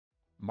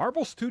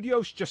Marvel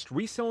Studios just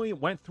recently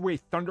went through a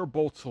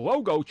Thunderbolts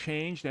logo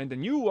change, and the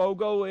new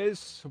logo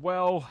is,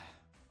 well,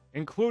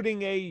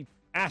 including a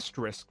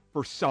asterisk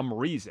for some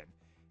reason.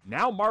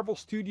 Now Marvel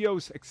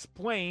Studios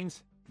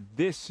explains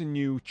this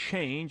new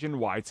change and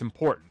why it's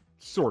important,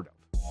 sort of.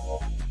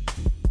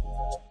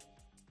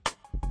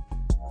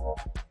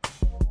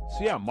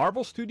 So yeah,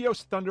 Marvel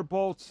Studios'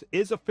 Thunderbolts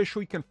is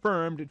officially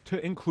confirmed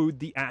to include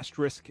the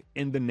asterisk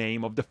in the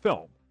name of the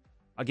film.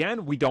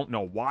 Again, we don't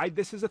know why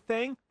this is a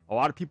thing. A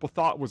lot of people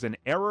thought it was an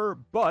error,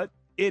 but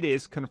it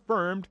is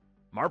confirmed.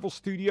 Marvel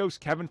Studios'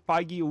 Kevin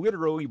Feige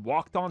literally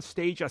walked on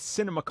stage at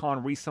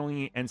CinemaCon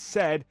recently and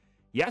said,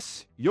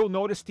 yes, you'll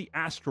notice the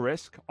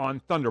asterisk on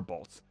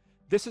Thunderbolts.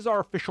 This is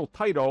our official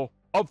title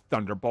of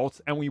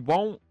Thunderbolts, and we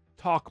won't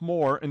talk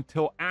more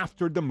until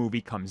after the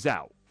movie comes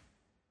out.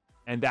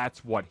 And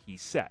that's what he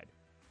said.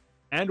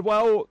 And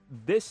well,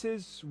 this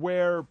is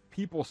where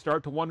people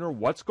start to wonder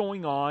what's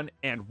going on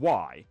and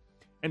why.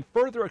 And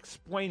further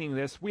explaining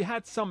this, we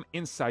had some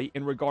insight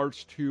in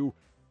regards to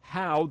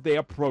how they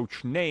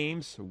approach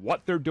names,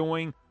 what they're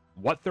doing,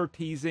 what they're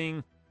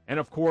teasing, and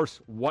of course,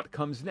 what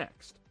comes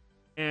next.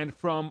 And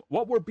from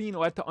what we're being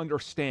led to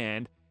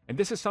understand, and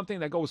this is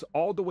something that goes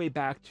all the way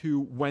back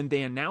to when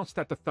they announced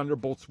that the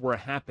Thunderbolts were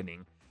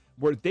happening,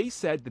 where they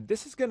said that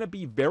this is going to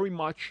be very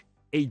much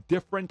a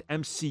different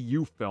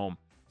MCU film,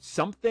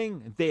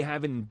 something they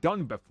haven't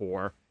done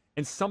before,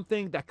 and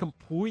something that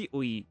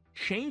completely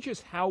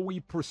changes how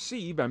we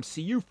perceive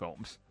MCU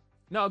films.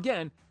 Now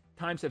again,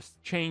 times have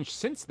changed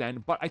since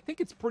then, but I think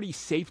it's pretty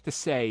safe to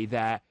say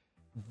that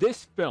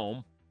this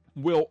film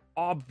will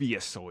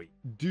obviously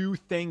do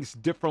things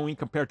differently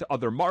compared to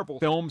other Marvel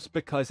films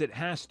because it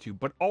has to,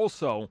 but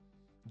also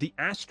the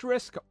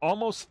asterisk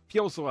almost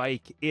feels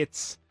like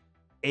it's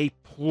a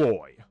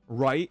ploy,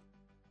 right?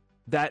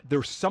 That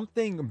there's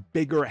something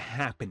bigger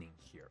happening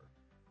here,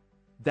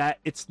 that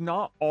it's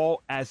not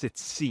all as it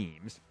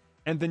seems.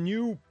 And the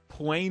new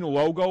plain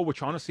logo,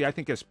 which honestly I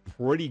think is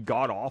pretty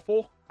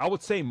god-awful, I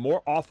would say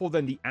more awful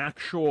than the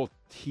actual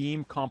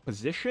team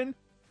composition,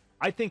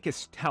 I think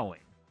is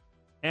telling.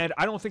 And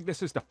I don't think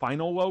this is the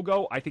final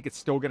logo. I think it's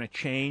still going to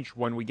change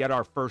when we get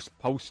our first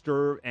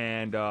poster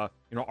and,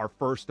 our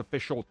first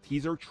official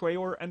teaser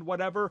trailer and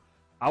whatever.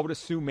 I would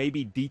assume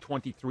maybe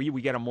D23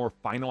 we get a more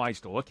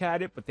finalized look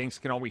at it, but things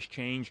can always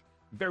change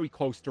very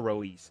close to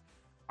release.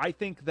 I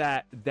think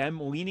that them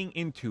leaning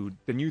into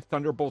the new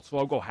Thunderbolts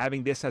logo,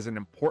 having this as an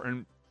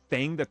important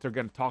thing that they're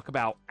going to talk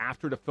about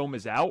after the film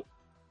is out,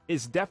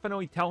 is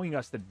definitely telling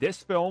us that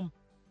this film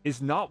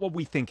is not what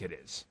we think it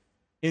is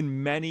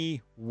in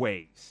many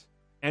ways,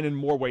 and in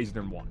more ways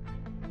than one.